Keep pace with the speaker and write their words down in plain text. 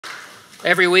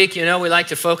Every week, we like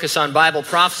to focus on Bible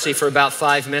prophecy for about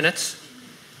 5 minutes.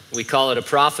 We call it a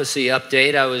prophecy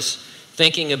update. I was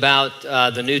thinking about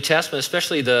the New Testament,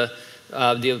 especially the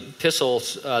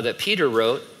epistles that Peter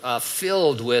wrote,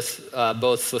 filled with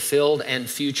both fulfilled and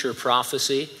future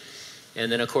prophecy.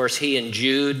 And then, of course, he and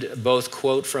Jude both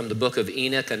quote from the book of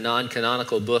Enoch, a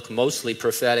non-canonical book, mostly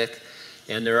prophetic.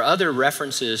 And there are other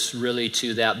references really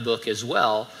to that book as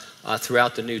well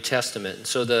throughout the New Testament. And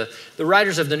so the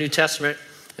writers of the New Testament,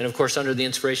 and of course under the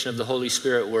inspiration of the Holy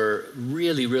Spirit, were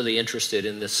really, really interested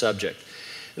in this subject.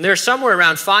 And there are somewhere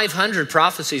around 500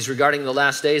 prophecies regarding the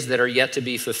last days that are yet to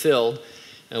be fulfilled.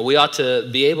 And we ought to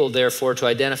be able, therefore, to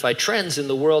identify trends in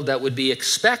the world that would be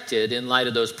expected in light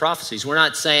of those prophecies. We're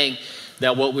not saying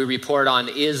that what we report on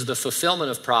is the fulfillment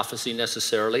of prophecy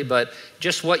necessarily, but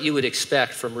just what you would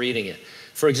expect from reading it.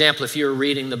 For example, if you were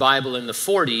reading the Bible in the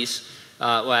 40s,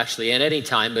 well, actually, at any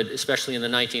time, but especially in the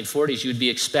 1940s, you'd be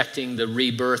expecting the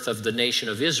rebirth of the nation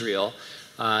of Israel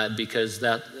because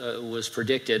that was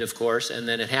predicted, of course, and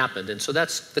then it happened. And so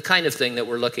that's the kind of thing that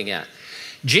we're looking at.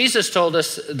 Jesus told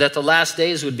us that the last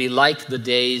days would be like the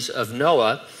days of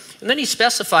Noah. And then he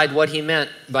specified what he meant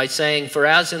by saying, "For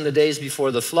as in the days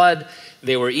before the flood,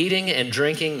 they were eating and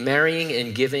drinking, marrying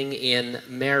and giving in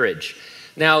marriage."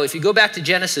 Now, if you go back to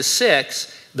Genesis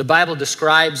 6, the Bible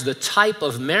describes the type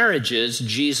of marriages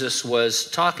Jesus was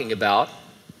talking about.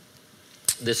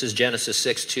 This is Genesis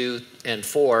 6, 2 and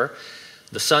 4.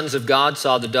 "The sons of God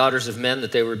saw the daughters of men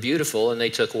that they were beautiful, and they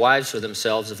took wives for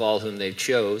themselves of all whom they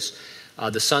chose."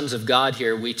 The sons of God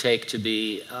here we take to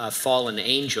be fallen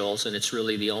angels, and it's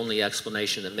really the only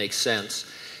explanation that makes sense.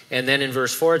 And then in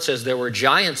verse 4 it says, "There were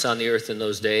giants on the earth in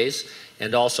those days,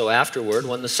 and also afterward,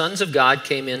 when the sons of God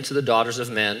came in to the daughters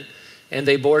of men, and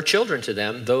they bore children to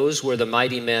them. Those were the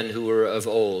mighty men who were of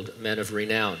old, men of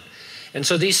renown." And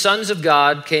so these sons of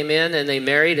God came in and they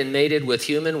married and mated with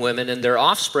human women, and their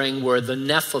offspring were the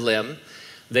Nephilim.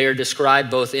 They are described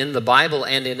both in the Bible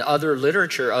and in other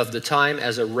literature of the time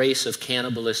as a race of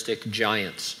cannibalistic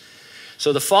giants.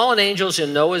 So the fallen angels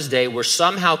in Noah's day were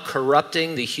somehow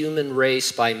corrupting the human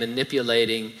race by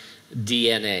manipulating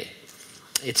DNA.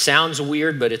 It sounds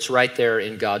weird, but it's right there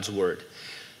in God's word.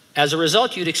 As a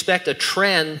result, you'd expect a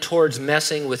trend towards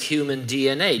messing with human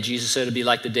DNA. Jesus said it'd be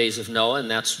like the days of Noah,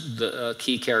 and that's the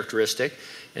key characteristic.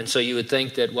 And so you would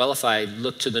think that, well, if I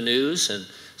look to the news and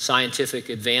scientific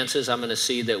advances, I'm going to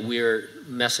see that we're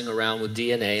messing around with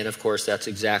DNA, and of course, that's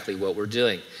exactly what we're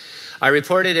doing. I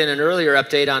reported in an earlier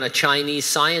update on a Chinese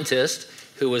scientist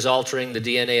who was altering the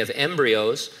DNA of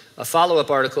embryos. A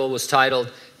follow-up article was titled,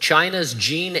 "China's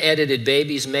Gene-Edited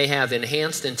Babies May Have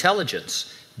Enhanced Intelligence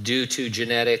Due to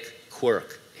Genetic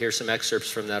Quirk." Here's some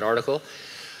excerpts from that article.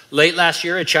 Late last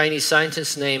year, a Chinese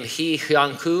scientist named He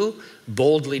Jiankui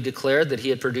boldly declared that he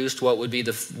had produced what would be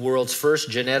the world's first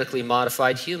genetically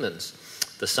modified humans.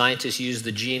 The scientist used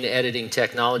the gene editing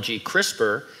technology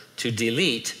CRISPR to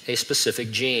delete a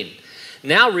specific gene.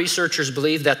 Now researchers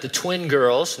believe that the twin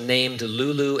girls, named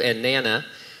Lulu and Nana,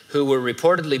 who were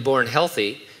reportedly born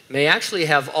healthy, may actually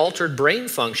have altered brain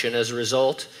function as a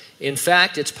result. In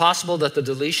fact, it's possible that the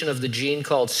deletion of the gene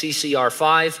called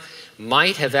CCR5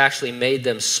 might have actually made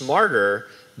them smarter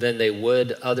than they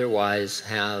would otherwise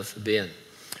have been.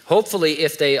 Hopefully,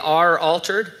 if they are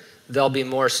altered, they'll be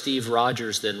more Steve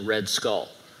Rogers than Red Skull.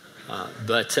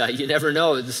 But you never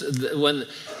know. When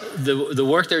the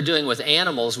work they're doing with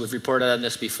animals, we've reported on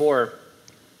this before,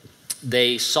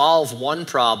 they solve one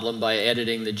problem by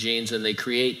editing the genes and they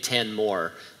create 10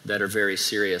 more that are very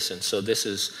serious. And so this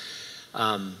is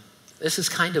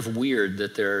kind of weird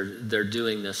that they're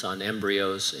doing this on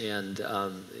embryos, and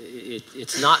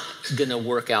it's not going to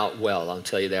work out well, I'll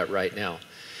tell you that right now.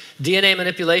 DNA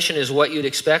manipulation is what you'd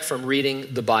expect from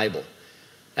reading the Bible.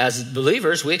 As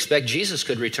believers, we expect Jesus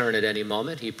could return at any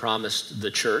moment. He promised the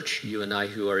church, you and I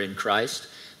who are in Christ,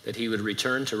 that he would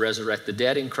return to resurrect the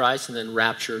dead in Christ and then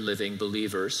rapture living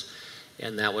believers.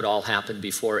 And that would all happen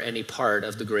before any part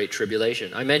of the Great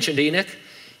Tribulation. I mentioned Enoch.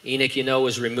 Enoch,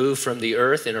 was removed from the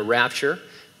earth in a rapture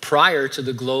prior to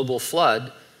the global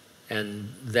flood.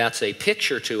 And that's a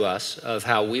picture to us of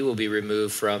how we will be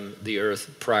removed from the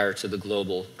earth prior to the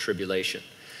global tribulation.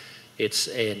 It's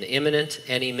an imminent,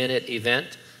 any minute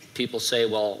event. People say,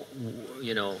 well,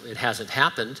 it hasn't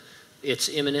happened. It's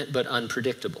imminent but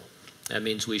unpredictable. That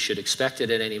means we should expect it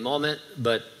at any moment,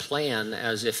 but plan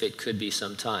as if it could be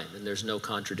some time. And there's no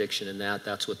contradiction in that.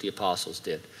 That's what the apostles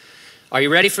did. Are you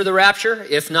ready for the rapture?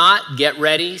 If not, get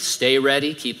ready, stay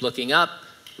ready, keep looking up.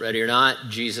 Ready or not,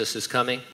 Jesus is coming.